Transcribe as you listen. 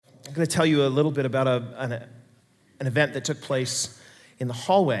I'm going to tell you a little bit about an event that took place in the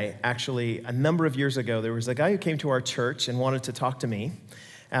hallway. Actually, a number of years ago, there was a guy who came to our church and wanted to talk to me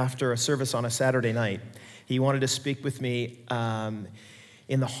after a service on a Saturday night. He wanted to speak with me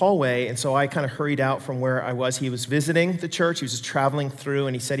in the hallway, and so I kind of hurried out from where I was. He was visiting the church. He was just traveling through,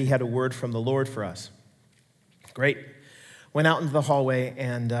 and he said he had a word from the Lord for us. Great. Went out into the hallway,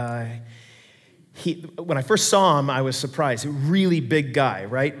 and when I first saw him, I was surprised. A really big guy,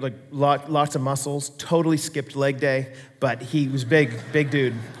 right? Like lots of muscles, totally skipped leg day, but he was big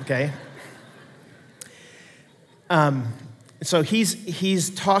dude, okay? So he's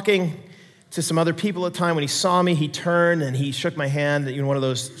talking to some other people at the time. When he saw me, he turned and he shook my hand. You know, one of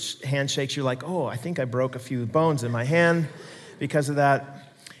those handshakes, you're like, oh, I think I broke a few bones in my hand because of that.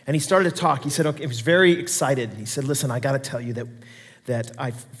 And he started to talk. He said, okay, he was very excited. He said, listen, I got to tell you that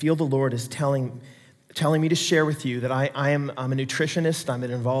I feel the Lord is telling me to share with you that I'm a nutritionist. I'm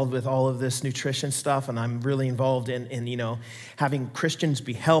involved with all of this nutrition stuff, and I'm really involved in having Christians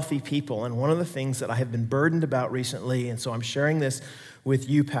be healthy people. And one of the things that I have been burdened about recently, and so I'm sharing this with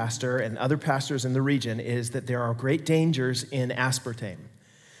you, Pastor, and other pastors in the region, is that there are great dangers in aspartame,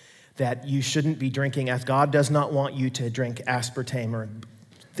 that you shouldn't be drinking, as God does not want you to drink aspartame or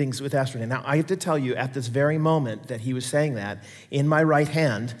things with aspartame. Now, I have to tell you, at this very moment that he was saying that, in my right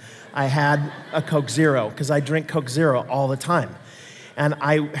hand, I had a Coke Zero, because I drink Coke Zero all the time. And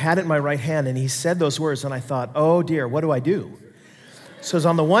I had it in my right hand, and he said those words, and I thought, oh dear, what do I do? So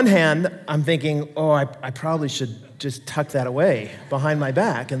on the one hand, I'm thinking, oh, I probably should just tuck that away behind my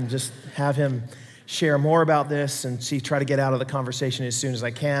back and just have him share more about this and try to get out of the conversation as soon as I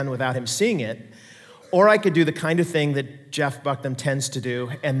can without him seeing it. Or I could do the kind of thing that Jeff Bucknam tends to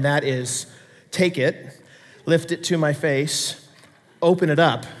do, and that is take it, lift it to my face, open it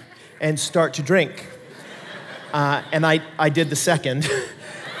up, and start to drink. And I did the second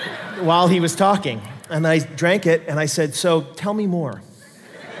while he was talking. And I drank it, and I said, so tell me more.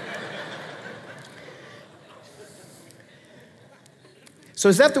 So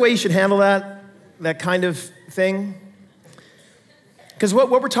is that the way you should handle that kind of thing? Because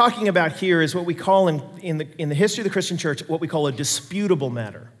what we're talking about here is what we call in the history of the Christian church, what we call a disputable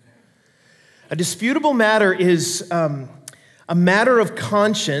matter. A disputable matter is a matter of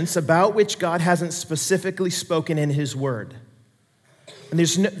conscience about which God hasn't specifically spoken in his word. And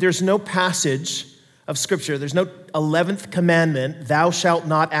there's no passage of Scripture, there's no 11th commandment, thou shalt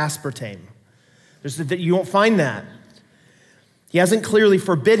not aspartame. You won't find that. He hasn't clearly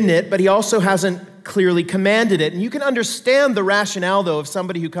forbidden it, but he also hasn't clearly commanded it. And you can understand the rationale, though, of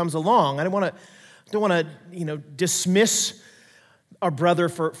somebody who comes along. I don't want to dismiss our brother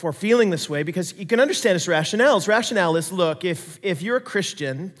for feeling this way, because you can understand his rationale. His rationale is, look, if you're a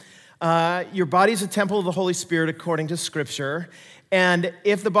Christian, your body is a temple of the Holy Spirit according to Scripture. And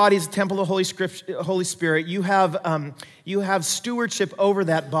if the body is a temple of the Holy Spirit, you have stewardship over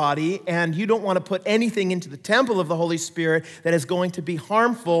that body, and you don't want to put anything into the temple of the Holy Spirit that is going to be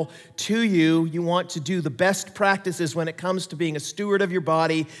harmful to you. You want to do the best practices when it comes to being a steward of your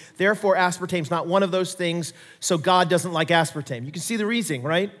body. Therefore, aspartame is not one of those things, so God doesn't like aspartame. You can see the reasoning,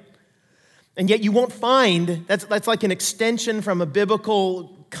 right? And yet you won't find, that's like an extension from a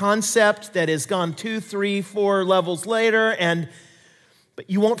biblical concept that has gone 2, 3, 4 levels later, but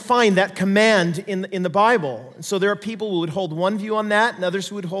you won't find that command in the Bible. And so there are people who would hold one view on that, and others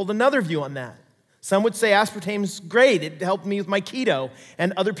who would hold another view on that. Some would say aspartame's great, it helped me with my keto.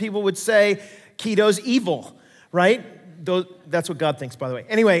 And other people would say keto's evil, right? That's what God thinks, by the way.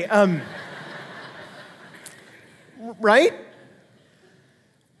 Anyway, right?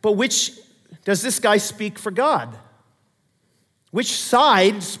 But does this guy speak for God? Which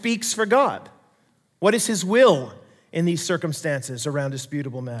side speaks for God? What is his will in these circumstances around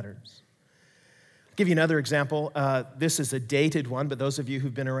disputable matters? I'll give you another example. This is a dated one, but those of you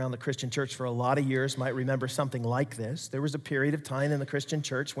who've been around the Christian church for a lot of years might remember something like this. There was a period of time in the Christian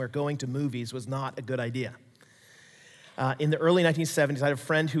church where going to movies was not a good idea. In the early 1970s, I had a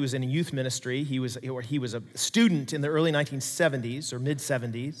friend who was in a youth ministry. He was a student in the early 1970s or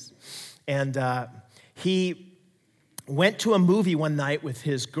mid-70s, and he went to a movie one night with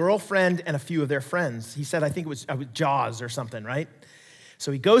his girlfriend and a few of their friends. He said, I think it was Jaws or something, right?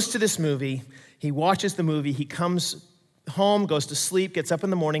 So he goes to this movie, he watches the movie, he comes home, goes to sleep, gets up in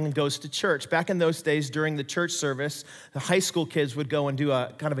the morning, and goes to church. Back in those days, during the church service, the high school kids would go and do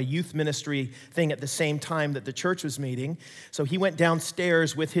a kind of a youth ministry thing at the same time that the church was meeting. So he went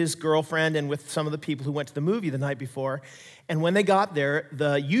downstairs with his girlfriend and with some of the people who went to the movie the night before. And when they got there,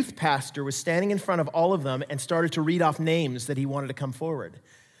 the youth pastor was standing in front of all of them and started to read off names that he wanted to come forward.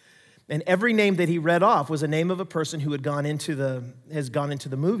 And every name that he read off was a name of a person who has gone into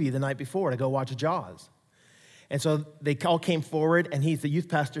the movie the night before to go watch Jaws. And so they all came forward, and the youth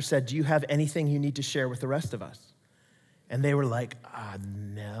pastor said, "Do you have anything you need to share with the rest of us?" And they were like,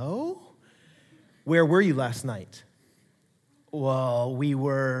 "No." "Where were you last night?" "Well, we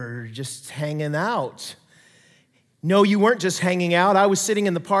were just hanging out." "No, you weren't just hanging out. I was sitting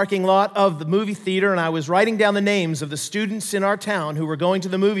in the parking lot of the movie theater, and I was writing down the names of the students in our town who were going to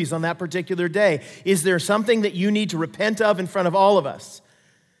the movies on that particular day. Is there something that you need to repent of in front of all of us?"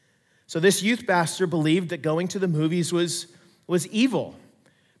 So this youth pastor believed that going to the movies was evil,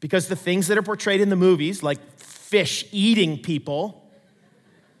 because the things that are portrayed in the movies, like fish eating people.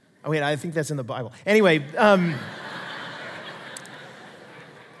 Oh, wait, I think that's in the Bible. Anyway,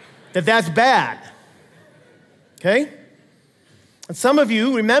 that's bad. Okay? And some of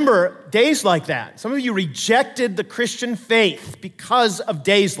you remember days like that. Some of you rejected the Christian faith because of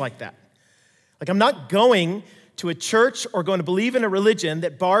days like that. Like, I'm not going to a church or going to believe in a religion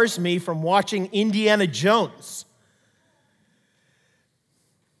that bars me from watching Indiana Jones.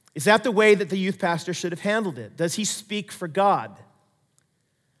 Is that the way that the youth pastor should have handled it? Does he speak for God?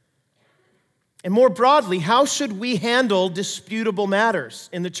 And more broadly, how should we handle disputable matters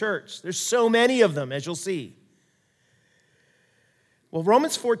in the church? There's so many of them, as you'll see. Well,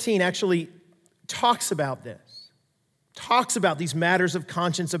 Romans 14 actually talks about this, talks about these matters of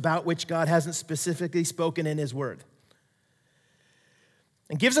conscience about which God hasn't specifically spoken in his word,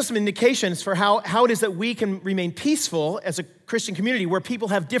 and gives us some indications for how it is that we can remain peaceful as a Christian community where people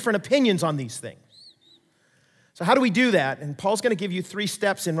have different opinions on these things. So how do we do that? And Paul's going to give you 3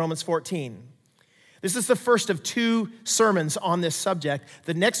 steps in Romans 14. This is the first of 2 sermons on this subject.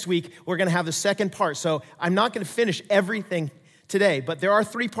 The next week, we're going to have the second part. So I'm not going to finish everything today, but there are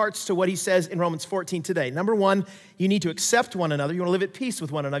 3 parts to what he says in Romans 14 today. Number 1, you need to accept one another. You want to live at peace with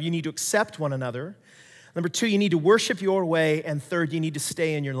one another. You need to accept one another. Number 2, you need to worship your way. And third, you need to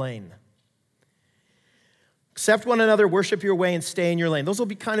stay in your lane. Accept one another, worship your way, and stay in your lane. Those will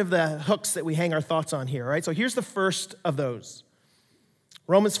be kind of the hooks that we hang our thoughts on here, all right? So here's the first of those.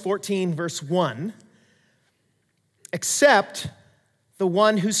 Romans 14, verse 1. Accept the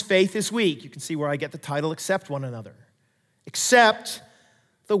one whose faith is weak. You can see where I get the title, Accept One Another. Accept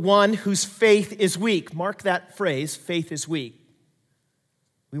the one whose faith is weak. Mark that phrase, faith is weak.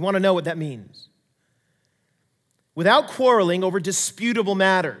 We want to know what that means. Without quarreling over disputable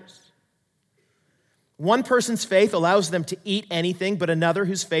matters. One person's faith allows them to eat anything, but another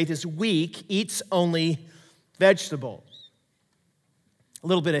whose faith is weak eats only vegetables. A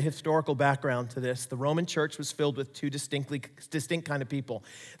little bit of historical background to this. The Roman church was filled with 2 distinct kind of people.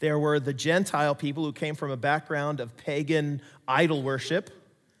 There were the Gentile people who came from a background of pagan idol worship,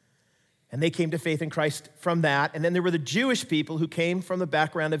 and they came to faith in Christ from that. And then there were the Jewish people who came from the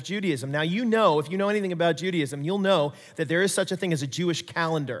background of Judaism. Now, if you know anything about Judaism, you'll know that there is such a thing as a Jewish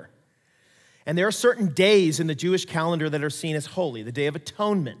calendar. And there are certain days in the Jewish calendar that are seen as holy. The Day of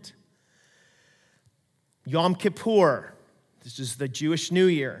Atonement, Yom Kippur. This is the Jewish New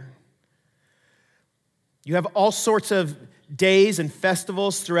Year. You have all sorts of days and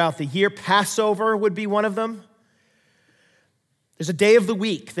festivals throughout the year. Passover would be one of them. There's a day of the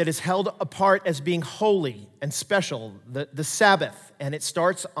week that is held apart as being holy and special, the Sabbath, and it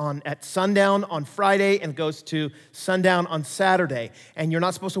starts at sundown on Friday and goes to sundown on Saturday, and you're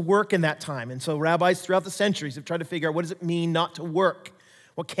not supposed to work in that time. And so rabbis throughout the centuries have tried to figure out, what does it mean not to work?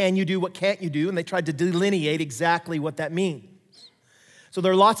 What can you do? What can't you do? And they tried to delineate exactly what that means. So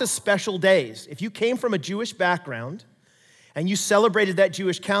there are lots of special days. If you came from a Jewish background and you celebrated that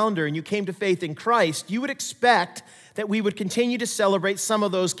Jewish calendar and you came to faith in Christ, you would expect that we would continue to celebrate some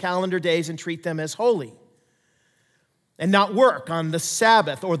of those calendar days and treat them as holy and not work on the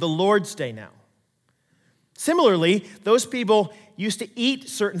Sabbath or the Lord's Day now. Similarly, those people used to eat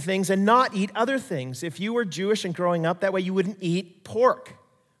certain things and not eat other things. If you were Jewish and growing up that way, you wouldn't eat pork.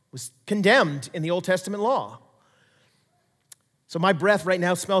 It was condemned in the Old Testament law. So my breath right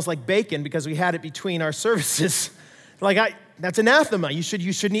now smells like bacon because we had it between our services. That's anathema. You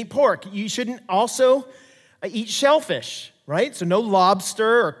shouldn't eat pork. You shouldn't also eat shellfish, right? So no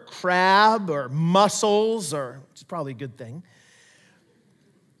lobster or crab or mussels, which is probably a good thing.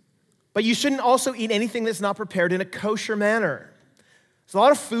 But you shouldn't also eat anything that's not prepared in a kosher manner. There's a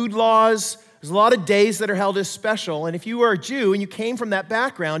lot of food laws. There's a lot of days that are held as special. And if you were a Jew and you came from that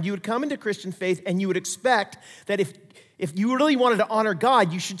background, you would come into Christian faith and you would expect that if you really wanted to honor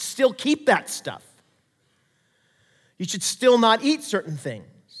God, you should still keep that stuff. You should still not eat certain things.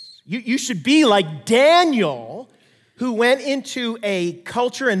 You should be like Daniel, who went into a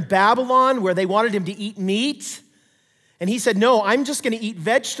culture in Babylon where they wanted him to eat meat. And he said, no, I'm just going to eat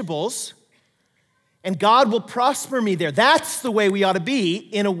vegetables and God will prosper me there. That's the way we ought to be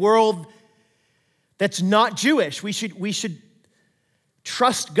in a world that's not Jewish. We should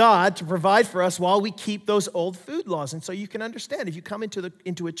trust God to provide for us while we keep those old food laws. And so you can understand, if you come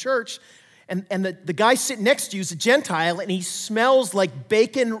into a church and the guy sitting next to you is a Gentile and he smells like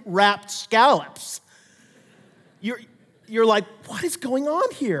bacon-wrapped scallops, you're like, what is going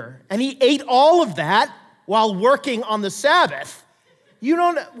on here? And he ate all of that while working on the Sabbath. You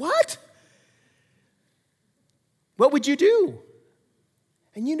don't, what? What would you do?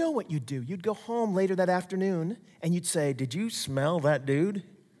 And you know what you'd do. You'd go home later that afternoon and you'd say, did you smell that dude?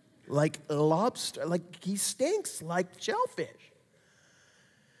 Like a lobster, like he stinks like shellfish.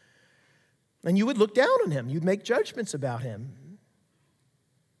 And you would look down on him. You'd make judgments about him.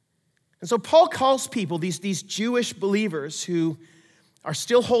 And so Paul calls people, these Jewish believers who are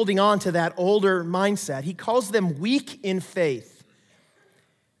still holding on to that older mindset, he calls them weak in faith.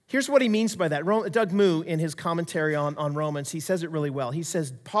 Here's what he means by that. Doug Moo, in his commentary on Romans, he says it really well. He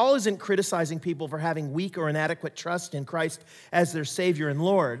says, Paul isn't criticizing people for having weak or inadequate trust in Christ as their Savior and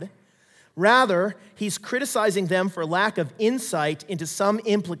Lord. Rather, he's criticizing them for lack of insight into some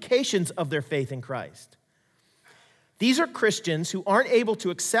implications of their faith in Christ. These are Christians who aren't able to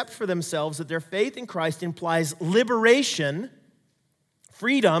accept for themselves that their faith in Christ implies liberation,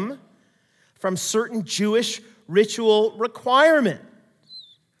 freedom from certain Jewish ritual requirements.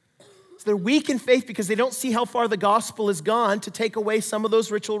 So they're weak in faith because they don't see how far the gospel has gone to take away some of those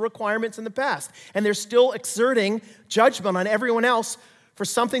ritual requirements in the past. And they're still exerting judgment on everyone else for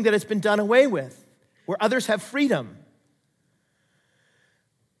something that has been done away with, where others have freedom.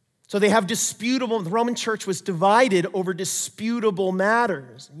 So they have the Roman church was divided over disputable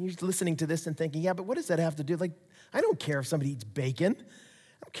matters. And you're listening to this and thinking, yeah, but what does that have to do? Like, I don't care if somebody eats bacon.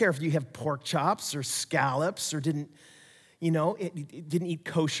 I don't care if you have pork chops or scallops or didn't eat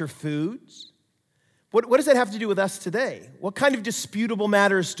kosher foods. What does that have to do with us today? What kind of disputable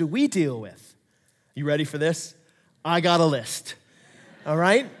matters do we deal with? You ready for this? I got a list. All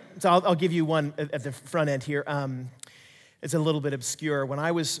right? So I'll give you one at the front end here. It's a little bit obscure.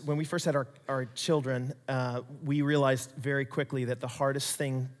 When we first had our children, we realized very quickly that the hardest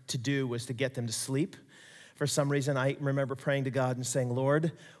thing to do was to get them to sleep. For some reason, I remember praying to God and saying,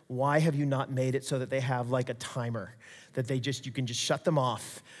 Lord, why have you not made it so that they have like a timer, that you can just shut them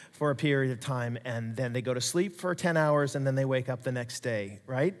off for a period of time and then they go to sleep for 10 hours and then they wake up the next day,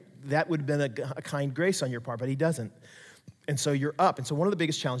 right? That would have been a kind grace on your part, but he doesn't. And so you're up. And so one of the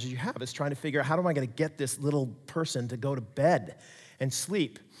biggest challenges you have is trying to figure out, how am I going to get this little person to go to bed and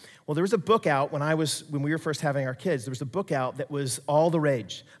sleep? Well, there was a book out when we were first having our kids. There was a book out that was all the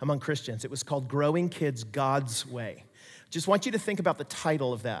rage among Christians. It was called Growing Kids God's Way. Just want you to think about the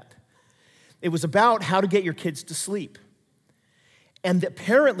title of that. It was about how to get your kids to sleep. And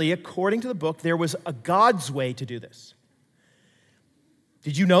apparently, according to the book, there was a God's way to do this.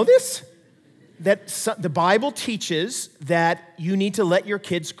 Did you know this? That the Bible teaches that you need to let your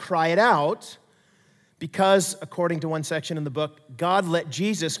kids cry it out because, according to one section in the book, God let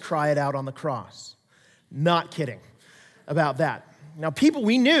Jesus cry it out on the cross. Not kidding about that. Now, people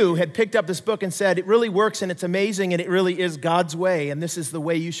we knew had picked up this book and said, it really works and it's amazing and it really is God's way and this is the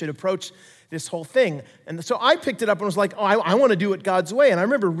way you should approach this whole thing. And so I picked it up and was like, I want to do it God's way. And I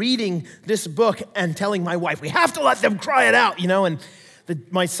remember reading this book and telling my wife, we have to let them cry it out, and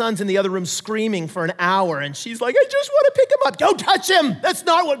my son's in the other room screaming for an hour, and she's like, I just want to pick him up. Don't touch him. That's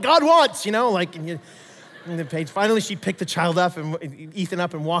not what God wants, And the page. Finally, she'd pick the child up and Ethan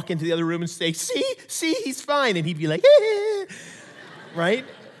up and walk into the other room and say, see, he's fine. And he'd be like, right?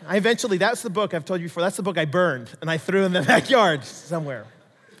 That's the book I've told you before. That's the book I burned, and I threw in the backyard somewhere.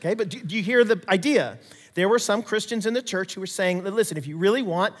 Okay, but do you hear the idea? There were some Christians in the church who were saying, listen, if you really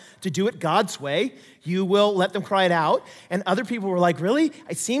want to do it God's way, you will let them cry it out. And other people were like, really?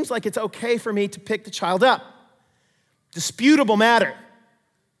 It seems like it's okay for me to pick the child up. Disputable matter.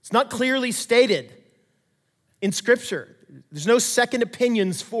 It's not clearly stated in Scripture. There's no second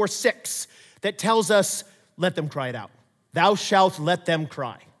opinions 4:6 that tells us, let them cry it out. Thou shalt let them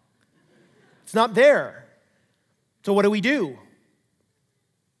cry. It's not there. So what do?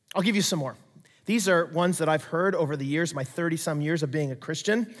 I'll give you some more. These are ones that I've heard over the years, my 30-some years of being a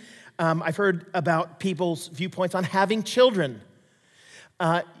Christian. I've heard about people's viewpoints on having children.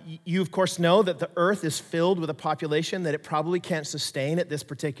 You, of course, know that the earth is filled with a population that it probably can't sustain at this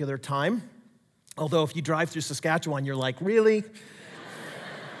particular time. Although if you drive through Saskatchewan, you're like, really?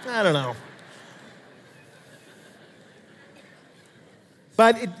 I don't know.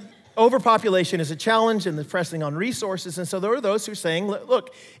 But Overpopulation is a challenge and the pressing on resources. And so there are those who are saying,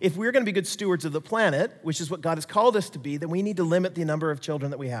 look, if we're going to be good stewards of the planet, which is what God has called us to be, then we need to limit the number of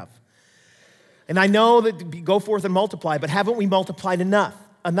children that we have. And I know that go forth and multiply, but haven't we multiplied enough?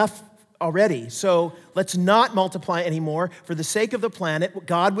 Enough already. So let's not multiply anymore. For the sake of the planet, what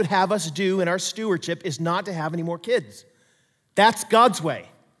God would have us do in our stewardship is not to have any more kids. That's God's way.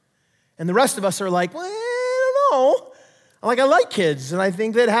 And the rest of us are like, well, I don't know. I like kids, and I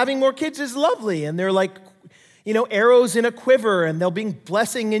think that having more kids is lovely, and they're like, arrows in a quiver, and they'll be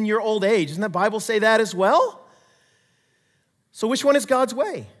blessing in your old age. Doesn't the Bible say that as well? So which one is God's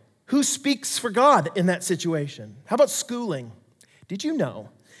way? Who speaks for God in that situation? How about schooling? Did you know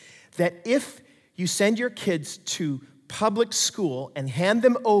that if you send your kids to public school and hand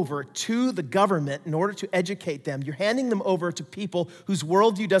them over to the government in order to educate them, you're handing them over to people whose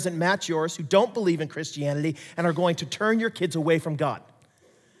worldview doesn't match yours, who don't believe in Christianity, and are going to turn your kids away from God?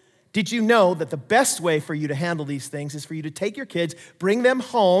 Did you know that the best way for you to handle these things is for you to take your kids, bring them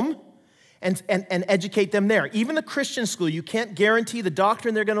home, and educate them there? Even the Christian school, you can't guarantee the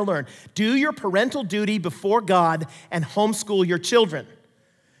doctrine they're going to learn. Do your parental duty before God and homeschool your children.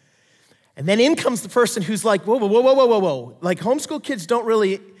 And then in comes the person who's like, whoa. Like homeschool kids don't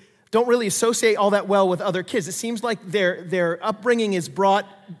really associate all that well with other kids. It seems like their upbringing is brought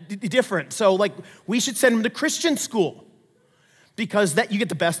different. So like we should send them to Christian school because that you get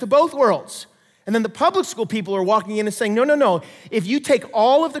the best of both worlds. And then the public school people are walking in and saying, no. If you take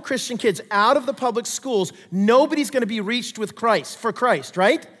all of the Christian kids out of the public schools, nobody's going to be reached for Christ,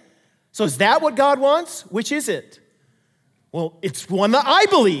 right? So is that what God wants? Which is it? Well, it's one that I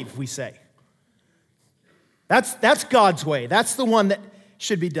believe, we say. That's God's way. That's the one that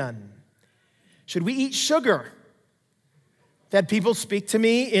should be done. Should we eat sugar? I've had people speak to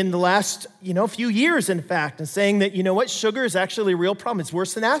me in the last, few years, in fact, and saying that, sugar is actually a real problem. It's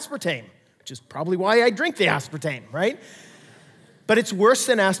worse than aspartame, which is probably why I drink the aspartame, right? But it's worse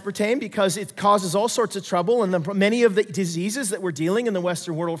than aspartame because it causes all sorts of trouble and many of the diseases that we're dealing in the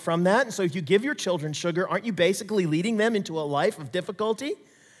Western world from that. And so if you give your children sugar, aren't you basically leading them into a life of difficulty?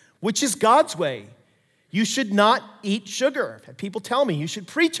 Which is God's way. You should not eat sugar. I've had people tell me you should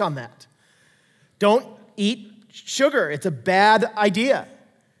preach on that. Don't eat sugar. It's a bad idea.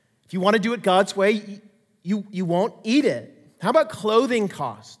 If you want to do it God's way, you won't eat it. How about clothing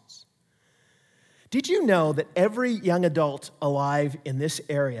costs? Did you know that every young adult alive in this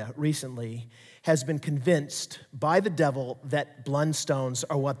area recently has been convinced by the devil that Blundstones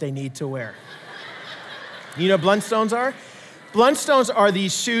are what they need to wear? You know what Blundstones are? Blundstones are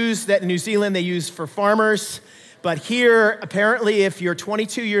these shoes that in New Zealand they use for farmers, but here, apparently, if you're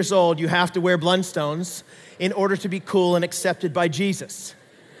 22 years old, you have to wear Blundstones in order to be cool and accepted by Jesus.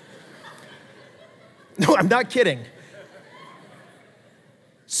 No, I'm not kidding.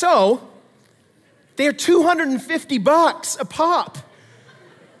 So, they're $250 a pop.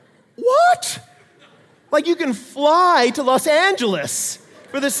 What? Like you can fly to Los Angeles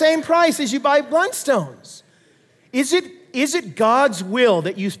for the same price as you buy Blundstones. Is it God's will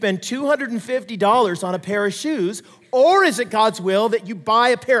that you spend $250 on a pair of shoes, or is it God's will that you buy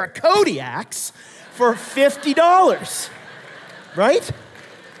a pair of Kodiaks for $50? Right?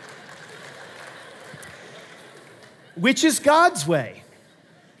 Which is God's way?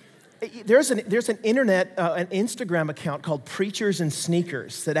 There's an internet, an Instagram account called Preachers and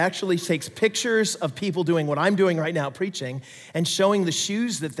Sneakers that actually takes pictures of people doing what I'm doing right now, preaching, and showing the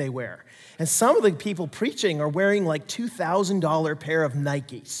shoes that they wear. And some of the people preaching are wearing like $2,000 pair of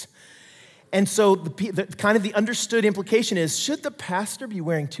Nikes. And so the understood implication is, should the pastor be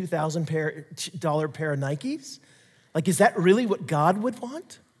wearing $2,000 pair of Nikes? Like, is that really what God would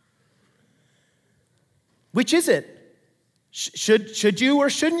want? Which is it? Should you or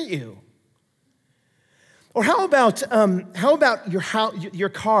shouldn't you? Or how about your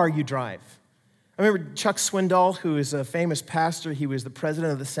car you drive? I remember Chuck Swindoll, who is a famous pastor. He was the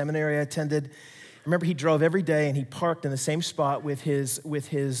president of the seminary I attended. I remember he drove every day and he parked in the same spot with his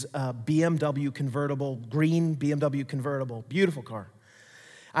BMW convertible, green BMW convertible, beautiful car.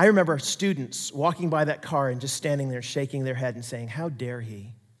 I remember students walking by that car and just standing there shaking their head and saying, "How dare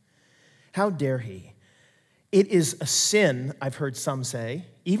he? How dare he?" It is a sin, I've heard some say,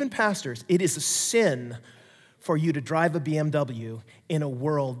 even pastors, it is a sin for you to drive a BMW in a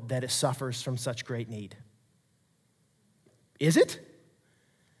world that suffers from such great need. Is it?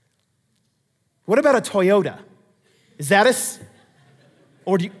 What about a Toyota? Is that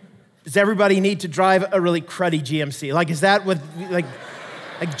or does everybody need to drive a really cruddy GMC? Like, is that what, like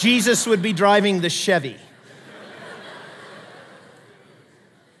Jesus would be driving the Chevy?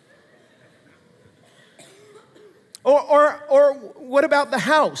 Or what about the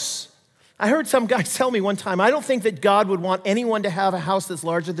house? I heard some guy tell me one time, I don't think that God would want anyone to have a house that's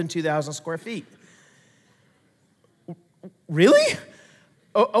larger than 2,000 square feet. Really?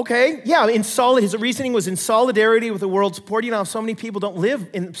 Okay, yeah, his reasoning was in solidarity with the world's poor. You know, so many people don't live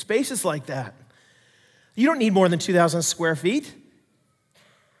in spaces like that. You don't need more than 2,000 square feet.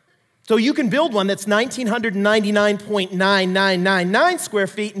 So you can build one that's 1,999.9999 square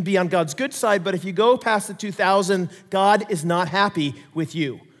feet and be on God's good side, but if you go past the 2,000, God is not happy with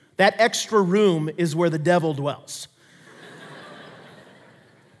you. That extra room is where the devil dwells.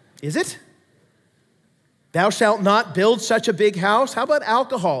 Is it? Thou shalt not build such a big house. How about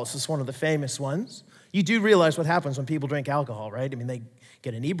alcohol? This is one of the famous ones. You do realize what happens when people drink alcohol, right? I mean, they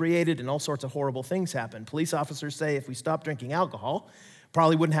get inebriated and all sorts of horrible things happen. Police officers say if we stop drinking alcohol,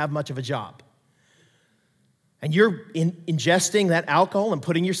 probably wouldn't have much of a job. And you're ingesting that alcohol and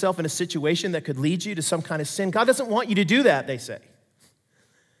putting yourself in a situation that could lead you to some kind of sin. God doesn't want you to do that, they say.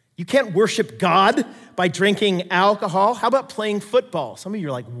 You can't worship God by drinking alcohol. How about playing football? Some of you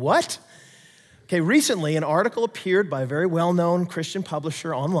are like, what? Okay, recently an article appeared by a very well-known Christian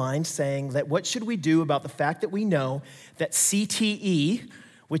publisher online saying that what should we do about the fact that we know that CTE,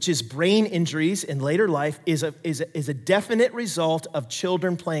 which is brain injuries in later life, is a definite result of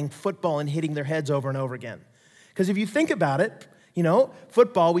children playing football and hitting their heads over and over again. Because if you think about it, you know,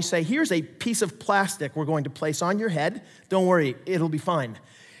 football, we say, here's a piece of plastic we're going to place on your head. Don't worry, it'll be fine.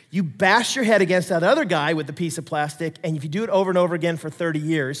 You bash your head against that other guy with the piece of plastic, and if you do it over and over again for 30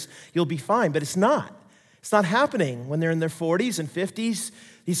 years, you'll be fine. But it's not. It's not happening when they're in their 40s and 50s.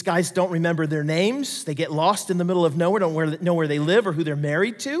 These guys don't remember their names. They get lost in the middle of nowhere, don't know where they live or who they're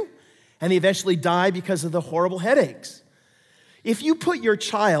married to, and they eventually die because of the horrible headaches. If you put your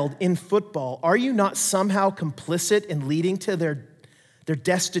child in football, are you not somehow complicit in leading to their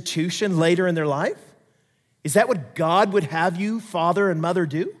destitution later in their life? Is that what God would have you, father and mother,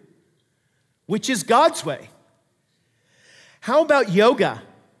 do? Which is God's way. How about yoga?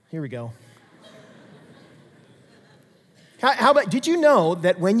 Here we go. How about, did you know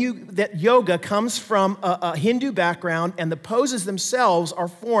that that yoga comes from a Hindu background and the poses themselves are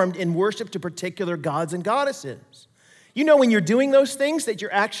formed in worship to particular gods and goddesses? You know when you're doing those things that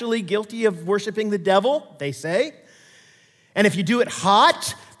you're actually guilty of worshiping the devil, they say. And if you do it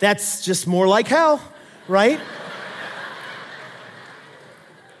hot, that's just more like hell, right?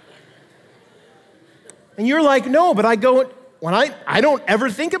 And you're like, no, but I don't ever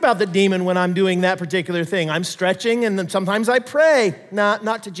think about the demon when I'm doing that particular thing. I'm stretching and then sometimes I pray.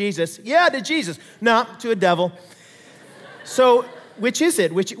 Not to Jesus. Yeah, to Jesus. No, to a devil. So which is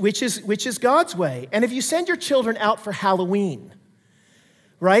it? Which is God's way? And if you send your children out for Halloween,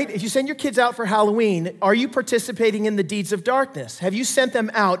 right? If you send your kids out for Halloween, are you participating in the deeds of darkness? Have you sent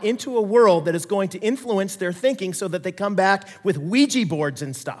them out into a world that is going to influence their thinking so that they come back with Ouija boards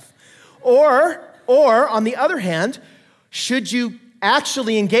and stuff? Or on the other hand, should you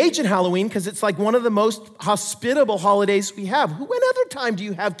actually engage in Halloween because it's like one of the most hospitable holidays we have? When other time do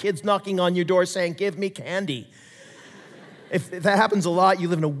you have kids knocking on your door saying, give me candy? If that happens a lot, you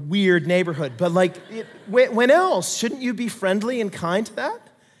live in a weird neighborhood. But when else? Shouldn't you be friendly and kind to that?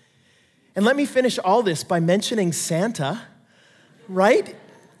 And let me finish all this by mentioning Santa, right?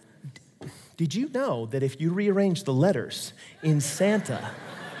 Did you know that if you rearrange the letters in Santa,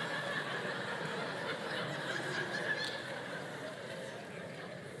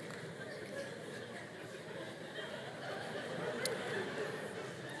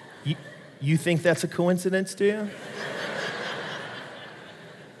 you think that's a coincidence, do you?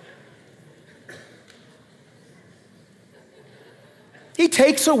 He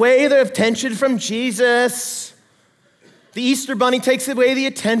takes away the attention from Jesus. The Easter Bunny takes away the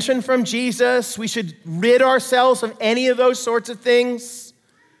attention from Jesus. We should rid ourselves of any of those sorts of things.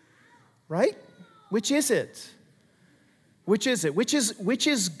 Right? Which is it? Which is it? Which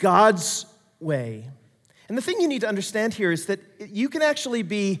is God's way? And the thing you need to understand here is that you can actually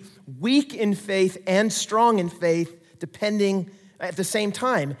be weak in faith and strong in faith depending at the same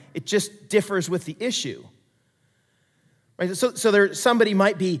time. It just differs with the issue. Right? So somebody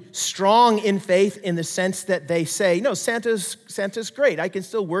might be strong in faith in the sense that they say, no, Santa's great. I can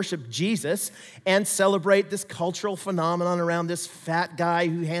still worship Jesus and celebrate this cultural phenomenon around this fat guy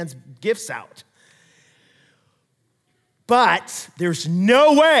who hands gifts out. But there's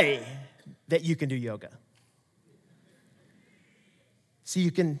no way that you can do yoga. See,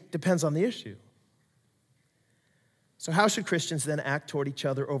 depends on the issue. So how should Christians then act toward each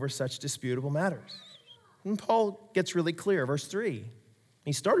other over such disputable matters? And Paul gets really clear, verse 3.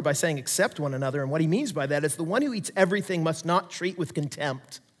 He started by saying, accept one another, and what he means by that is the one who eats everything must not treat with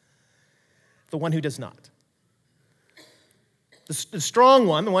contempt the one who does not. The strong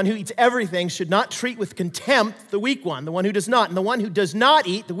one, the one who eats everything, should not treat with contempt the weak one, the one who does not. And the one who does not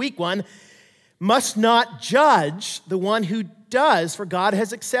eat, the weak one, must not judge the one who does, for God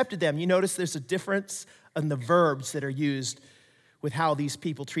has accepted them. You notice there's a difference in the verbs that are used with how these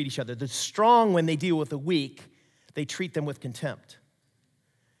people treat each other. The strong, when they deal with the weak, they treat them with contempt.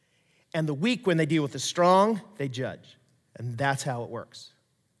 And the weak, when they deal with the strong, they judge. And that's how it works.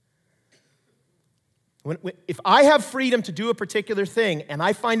 If I have freedom to do a particular thing and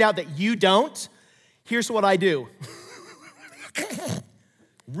I find out that you don't, here's what I do.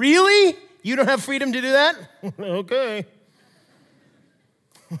 Really? You don't have freedom to do that? Okay.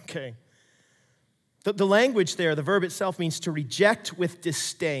 Okay. The language there, the verb itself means to reject with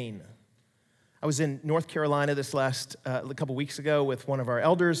disdain. I was in North Carolina this last a couple weeks ago with one of our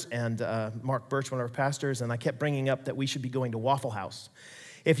elders and Mark Birch, one of our pastors, and I kept bringing up that we should be going to Waffle House.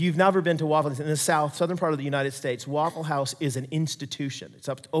 If you've never been to Waffle House in the southern part of the United States, Waffle House is an institution. It's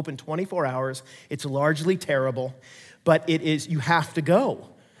open 24 hours. It's largely terrible, but you have to go.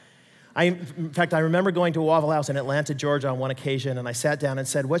 In fact, I remember going to a Waffle House in Atlanta, Georgia on one occasion, and I sat down and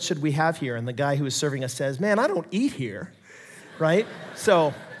said, "What should we have here?" And the guy who was serving us says, "Man, I don't eat here," right?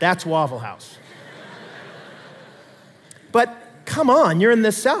 So that's Waffle House. But come on, you're in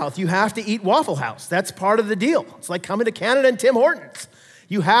the South. You have to eat Waffle House. That's part of the deal. It's like coming to Canada and Tim Hortons.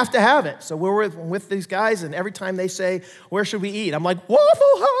 You have to have it. So we're with these guys, and every time they say, "Where should we eat?" I'm like,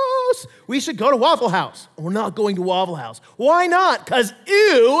 "Waffle House! We should go to Waffle House." We're not going to Waffle House. Why not? Because,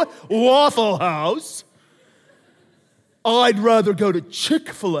 ew, Waffle House. I'd rather go to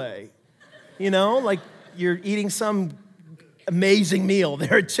Chick-fil-A. You know, like you're eating some amazing meal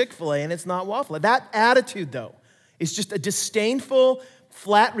there at Chick-fil-A, and it's not Waffle. That attitude, though, is just a disdainful,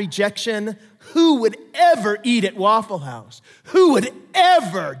 flat rejection. Who would ever eat at Waffle House? Who would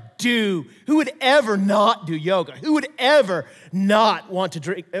ever not do yoga? Who would ever want to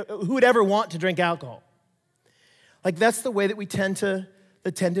drink alcohol? Like that's the way that we tend to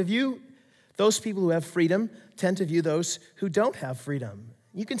view those people who have freedom, tend to view those who don't have freedom.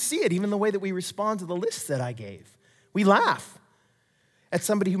 You can see it even the way that we respond to the lists that I gave. We laugh at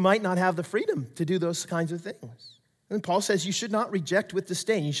somebody who might not have the freedom to do those kinds of things. And Paul says you should not reject with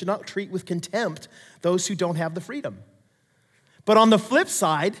disdain. You should not treat with contempt those who don't have the freedom. But on the flip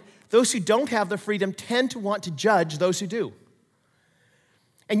side, those who don't have the freedom tend to want to judge those who do.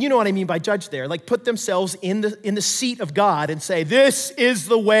 And you know what I mean by judge there. Like put themselves in the seat of God and say, "This is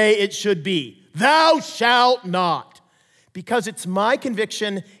the way it should be. Thou shalt not." Because it's my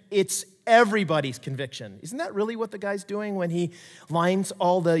conviction, it's everybody's conviction. Isn't that really what the guy's doing when he lines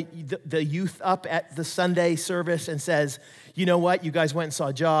all the youth up at the Sunday service and says, "You know what? You guys went and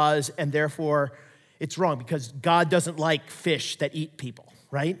saw Jaws, and therefore it's wrong because God doesn't like fish that eat people,"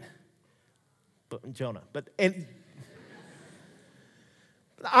 right? But Jonah. And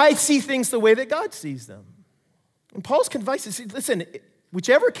I see things the way that God sees them. And Paul's advice is, listen,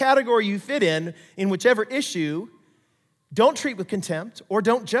 whichever category you fit in whichever issue, don't treat with contempt or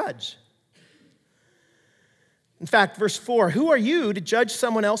don't judge. In fact, verse 4, "Who are you to judge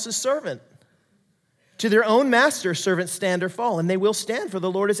someone else's servant? To their own master, servants stand or fall, and they will stand, for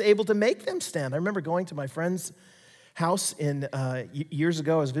the Lord is able to make them stand." I remember going to my friend's house years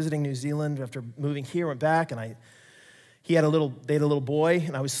ago. I was visiting New Zealand after moving here, went back, and they had a little boy,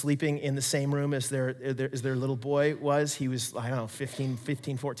 and I was sleeping in the same room as their little boy was. He was,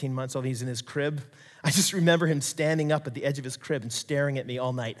 15, 14 months old. He's in his crib. I just remember him standing up at the edge of his crib and staring at me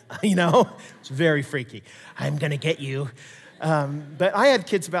all night. It's very freaky. "I'm going to get you." But I had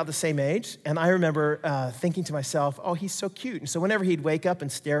kids about the same age, and I remember thinking to myself, "Oh, he's so cute." And so whenever he'd wake up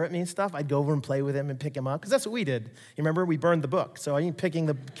and stare at me and stuff, I'd go over and play with him and pick him up, because that's what we did. You remember? We burned the book, so I was picking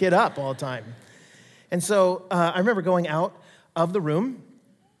the kid up all the time. And so I remember going out of the room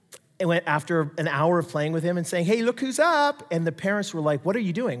and went after an hour of playing with him and saying, "Hey, look who's up." And the parents were like, "What are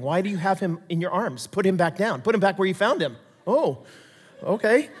you doing? Why do you have him in your arms? Put him back down. Put him back where you found him." "Oh,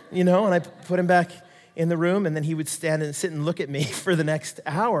 okay." And I put him back in the room, and then he would stand and sit and look at me for the next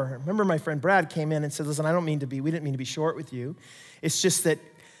hour. I remember my friend Brad came in and said, "Listen, we didn't mean to be short with you. It's just that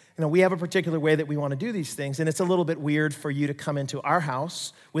we have a particular way that we want to do these things, and it's a little bit weird for you to come into our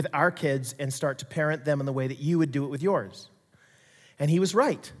house with our kids and start to parent them in the way that you would do it with yours." And he was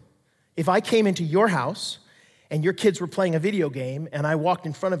right. If I came into your house and your kids were playing a video game and I walked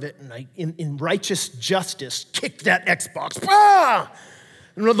in front of it and I, in righteous justice, kicked that Xbox,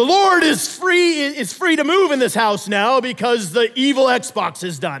 the Lord is free to move in this house now because the evil Xbox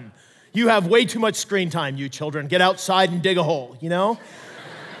is done. You have way too much screen time, you children. Get outside and dig a hole,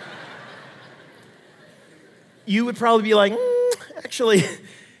 You would probably be like, "Actually,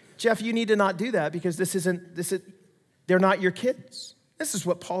 Jeff, you need to not do that because this isn't they're not your kids. This is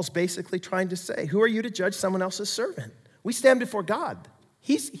what Paul's basically trying to say. Who are you to judge someone else's servant? We stand before God.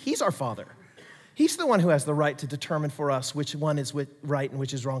 He's our Father. He's the one who has the right to determine for us which one is right and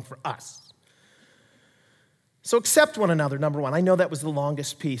which is wrong for us. So accept one another, number one. I know that was the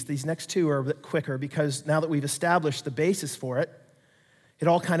longest piece. These next two are a bit quicker because now that we've established the basis for it, it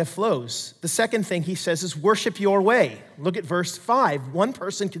all kind of flows. The second thing he says is worship your way. Look at verse 5. One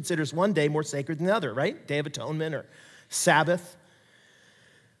person considers one day more sacred than the other, right? Day of Atonement or Sabbath.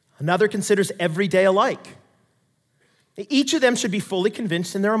 Another considers every day alike. Each of them should be fully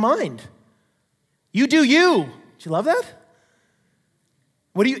convinced in their mind. You do you. Do you love that?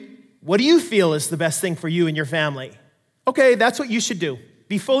 What do you feel is the best thing for you and your family? Okay, that's what you should do.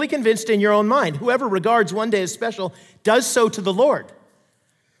 Be fully convinced in your own mind. Whoever regards one day as special does so to the Lord.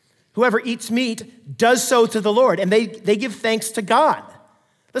 Whoever eats meat does so to the Lord, and they give thanks to God.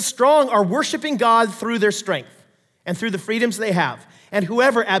 The strong are worshiping God through their strength and through the freedoms they have. And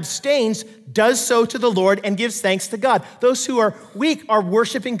whoever abstains does so to the Lord and gives thanks to God. Those who are weak are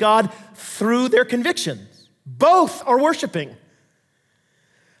worshiping God through their convictions. Both are worshiping.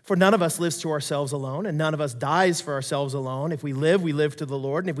 For none of us lives to ourselves alone, and none of us dies for ourselves alone. If we live to the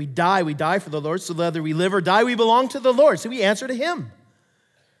Lord. And if we die for the Lord. So whether we live or die, we belong to the Lord. So we answer to him,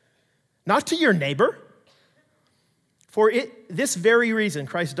 not to your neighbor. For this very reason,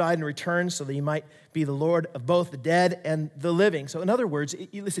 Christ died and returned so that he might be the Lord of both the dead and the living. So in other words,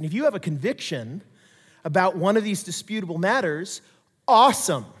 listen, if you have a conviction about one of these disputable matters,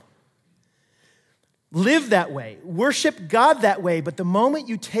 awesome. Live that way. Worship God that way. But the moment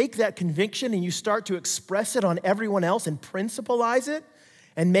you take that conviction and you start to express it on everyone else and principalize it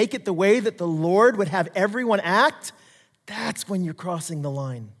and make it the way that the Lord would have everyone act, that's when you're crossing the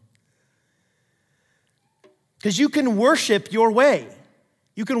line. Because you can worship your way.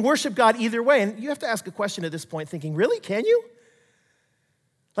 You can worship God either way. And you have to ask a question at this point thinking, really, can you?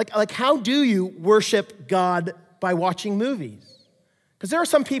 Like how do you worship God by watching movies? Because there are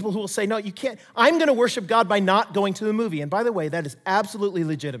some people who will say, no, you can't. I'm going to worship God by not going to the movie. And by the way, that is absolutely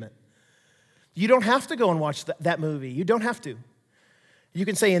legitimate. You don't have to go and watch that movie. You don't have to. You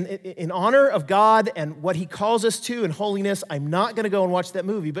can say, in honor of God and what he calls us to in holiness, I'm not going to go and watch that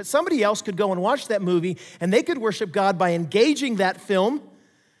movie. But somebody else could go and watch that movie, and they could worship God by engaging that film,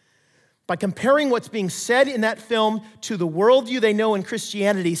 by comparing what's being said in that film to the worldview they know in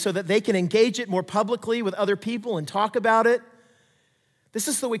Christianity so that they can engage it more publicly with other people and talk about it. This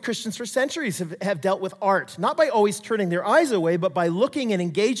is the way Christians for centuries have dealt with art, not by always turning their eyes away, but by looking and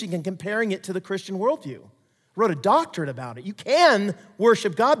engaging and comparing it to the Christian worldview. Wrote a doctorate about it. You can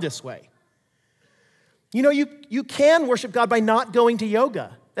worship God this way. You know, you can worship God by not going to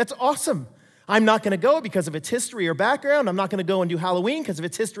yoga. That's awesome. I'm not going to go because of its history or background. I'm not going to go and do Halloween because of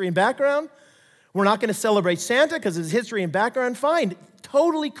its history and background. We're not going to celebrate Santa because of his history and background. Fine,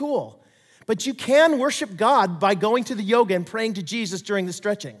 totally cool. But you can worship God by going to the yoga and praying to Jesus during the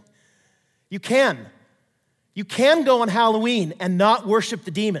stretching. You can. You can go on Halloween and not worship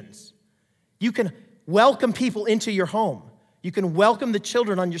the demons. You can welcome people into your home. You can welcome the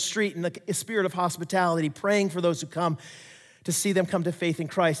children on your street in the spirit of hospitality, praying for those who come to see them come to faith in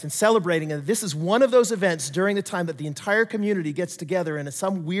Christ and celebrating. And this is one of those events during the time that the entire community gets together in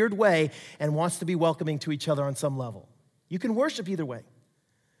some weird way and wants to be welcoming to each other on some level. You can worship either way.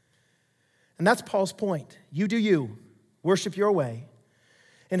 And that's Paul's point. You do you. Worship your way.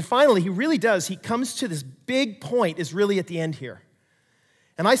 And finally, he comes to this big point is really at the end here.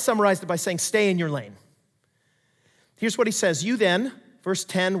 And I summarized it by saying, stay in your lane. Here's what he says. You then, verse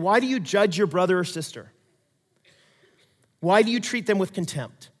 10, why do you judge your brother or sister? Why do you treat them with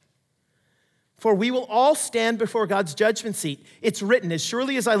contempt? For we will all stand before God's judgment seat. It's written, as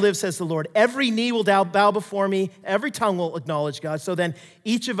surely as I live, says the Lord, every knee will bow before me, every tongue will acknowledge God. So then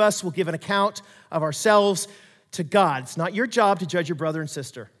each of us will give an account of ourselves to God. It's not your job to judge your brother and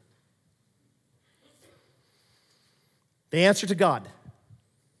sister. They answer to God.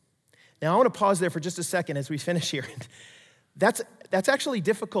 Now, I want to pause there for just a second as we finish here. That's actually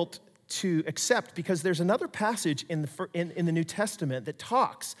difficult to accept because there's another passage in the New Testament that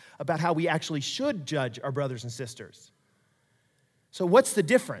talks about how we actually should judge our brothers and sisters. So what's the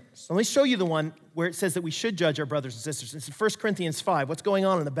difference? Let me show you the one where it says that we should judge our brothers and sisters. It's in 1 Corinthians 5. What's going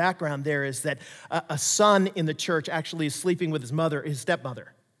on in the background there is that a son in the church actually is sleeping with his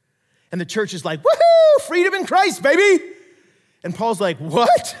stepmother. And the church is like, woohoo, freedom in Christ, baby. And Paul's like,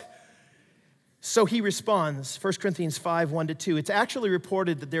 what? So he responds, 1 Corinthians 5, 1-2. It's actually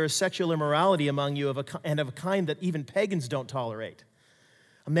reported that there is sexual immorality among you of a kind that even pagans don't tolerate.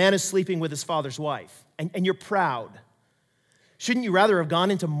 A man is sleeping with his father's wife, and you're proud. Shouldn't you rather have gone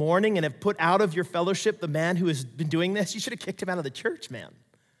into mourning and have put out of your fellowship the man who has been doing this? You should have kicked him out of the church, man.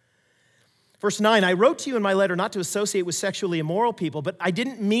 Verse 9, I wrote to you in my letter not to associate with sexually immoral people, but I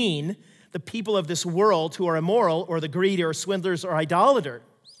didn't mean the people of this world who are immoral or the greedy or swindlers or idolaters.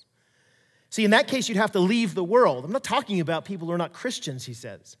 See, in that case, you'd have to leave the world. I'm not talking about people who are not Christians, he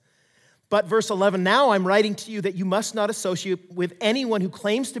says. But verse 11, now I'm writing to you that you must not associate with anyone who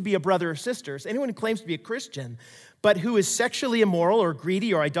claims to be a brother or sister, anyone who claims to be a Christian, but who is sexually immoral or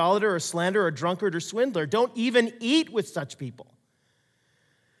greedy or idolater or slanderer or drunkard or swindler. Don't even eat with such people.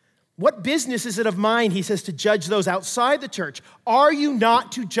 What business is it of mine, he says, to judge those outside the church? Are you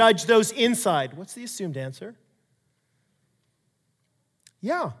not to judge those inside? What's the assumed answer?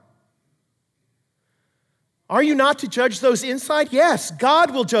 Yeah. Are you not to judge those inside? Yes,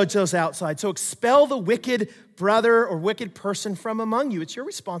 God will judge those outside. So expel the wicked brother or wicked person from among you. It's your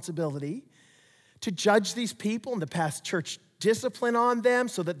responsibility to judge these people and to pass church discipline on them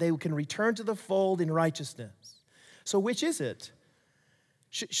so that they can return to the fold in righteousness. So which is it?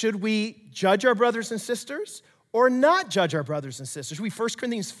 Should we judge our brothers and sisters or not judge our brothers and sisters? We 1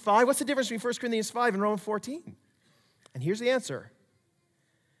 Corinthians 5, what's the difference between 1 Corinthians 5 and Romans 14? And here's the answer.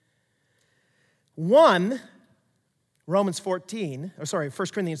 1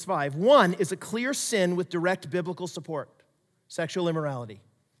 Corinthians 5, 1 is a clear sin with direct biblical support, sexual immorality.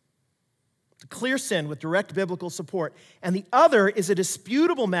 It's a clear sin with direct biblical support. And the other is a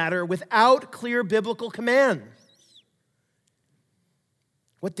disputable matter without clear biblical commands.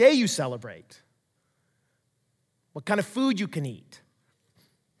 What day you celebrate, what kind of food you can eat.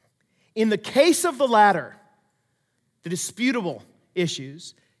 In the case of the latter, the disputable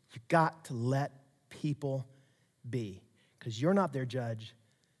issues, you got to let people be, because you're not their judge,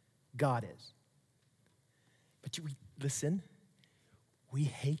 God is. But listen, we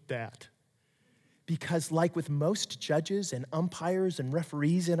hate that. Because like with most judges and umpires and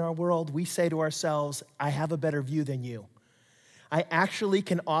referees in our world, we say to ourselves, I have a better view than you. I actually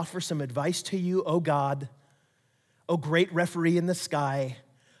can offer some advice to you, oh God, oh great referee in the sky.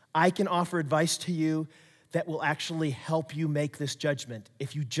 I can offer advice to you that will actually help you make this judgment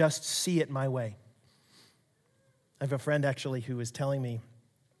if you just see it my way. I have a friend actually who was telling me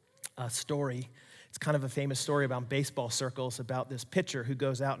a story. It's kind of a famous story about baseball circles about this pitcher who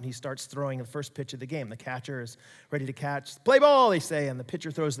goes out and he starts throwing the first pitch of the game. The catcher is ready to catch. Play ball, they say, and the pitcher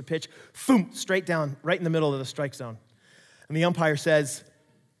throws the pitch, boom, straight down, right in the middle of the strike zone. And the umpire says,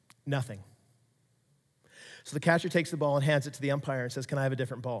 nothing. So the catcher takes the ball and hands it to the umpire and says, can I have a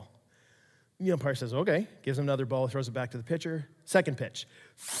different ball? And the umpire says, okay. Gives him another ball, throws it back to the pitcher. Second pitch,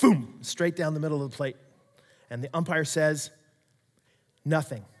 boom, straight down the middle of the plate. And the umpire says,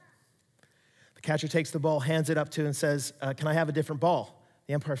 nothing. The catcher takes the ball, hands it up to and says, can I have a different ball?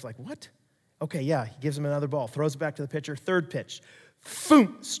 The umpire's like, what? Okay, yeah. He gives him another ball, throws it back to the pitcher. Third pitch,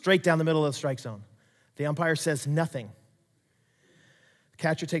 boom, straight down the middle of the strike zone. The umpire says, nothing.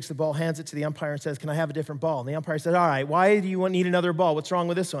 Catcher takes the ball, hands it to the umpire and says, can I have a different ball? And the umpire said, all right, why do you need another ball? What's wrong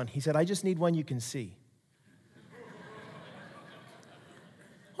with this one? He said, I just need one you can see.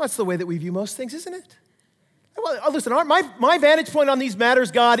 Well, that's the way that we view most things, isn't it? Well, listen, my vantage point on these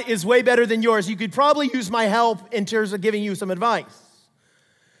matters, God, is way better than yours. You could probably use my help in terms of giving you some advice.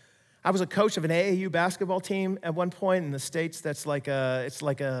 I was a coach of an AAU basketball team at one point in the States. It's like a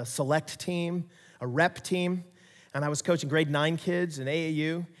select team, a rep team. And I was coaching grade 9 kids in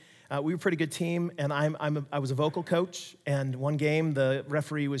AAU. We were a pretty good team, and I was a vocal coach. And one game, the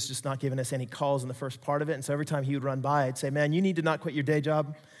referee was just not giving us any calls in the first part of it. And so every time he would run by, I'd say, man, you need to not quit your day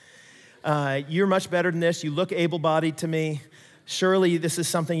job. You're much better than this. You look able-bodied to me. Surely this is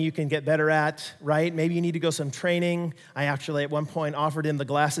something you can get better at, right? Maybe you need to go some training. I actually, at one point, offered him the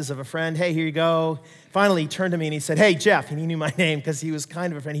glasses of a friend. Hey, here you go. Finally, he turned to me and he said, hey, Jeff. And he knew my name because he was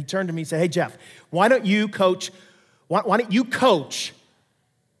kind of a friend. He turned to me and said, hey, Jeff, why don't you coach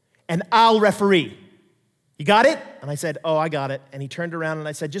and I'll referee? You got it? And I said, oh, I got it. And he turned around and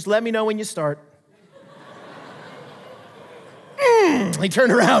I said, just let me know when you start. He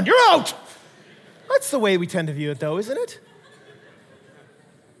turned around, you're out. That's the way we tend to view it though, isn't it?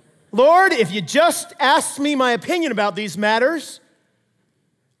 Lord, if you just asked me my opinion about these matters,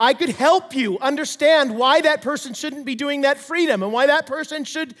 I could help you understand why that person shouldn't be doing that freedom and why that person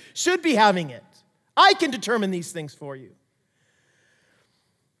should be having it. I can determine these things for you.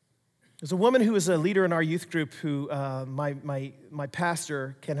 There's a woman who was a leader in our youth group who, my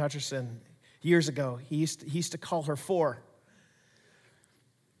pastor, Ken Hutcherson, years ago, he used to call her Four.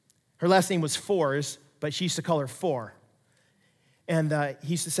 Her last name was Fours, but she used to call her Four. And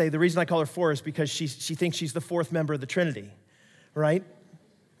he used to say, the reason I call her Four is because she thinks she's the fourth member of the Trinity, right?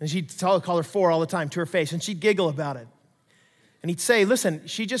 And she'd call her Four all the time to her face, and she'd giggle about it. And he'd say, listen,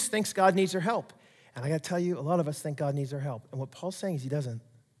 she just thinks God needs her help. And I got to tell you, a lot of us think God needs our help. And what Paul's saying is he doesn't.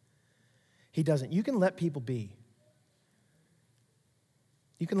 He doesn't. You can let people be.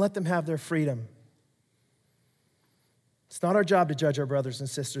 You can let them have their freedom. It's not our job to judge our brothers and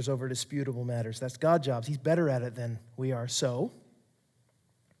sisters over disputable matters. That's God's job. He's better at it than we are. So,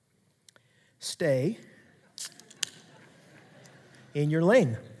 stay in your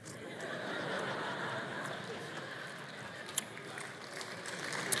lane.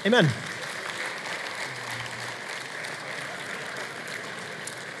 Amen.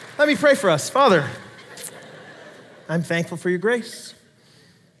 Let me pray for us. Father, I'm thankful for your grace.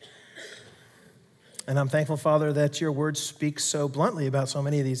 And I'm thankful, Father, that your word speaks so bluntly about so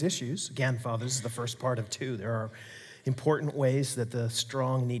many of these issues. Again, Father, this is the first part of two. There are important ways that the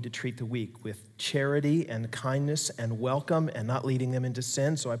strong need to treat the weak with charity and kindness and welcome and not leading them into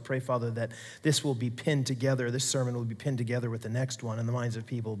sin. So I pray, Father, that this will be pinned together. This sermon will be pinned together with the next one in the minds of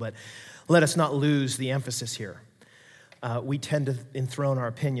people. But let us not lose the emphasis here. We tend to enthrone our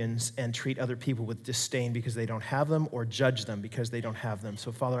opinions and treat other people with disdain because they don't have them or judge them because they don't have them.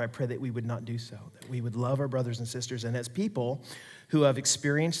 So, Father, I pray that we would not do so, that we would love our brothers and sisters. And as people who have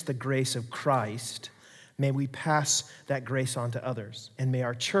experienced the grace of Christ, may we pass that grace on to others. And may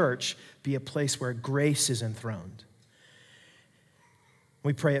our church be a place where grace is enthroned.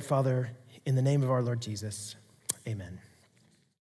 We pray it, Father, in the name of our Lord Jesus. Amen.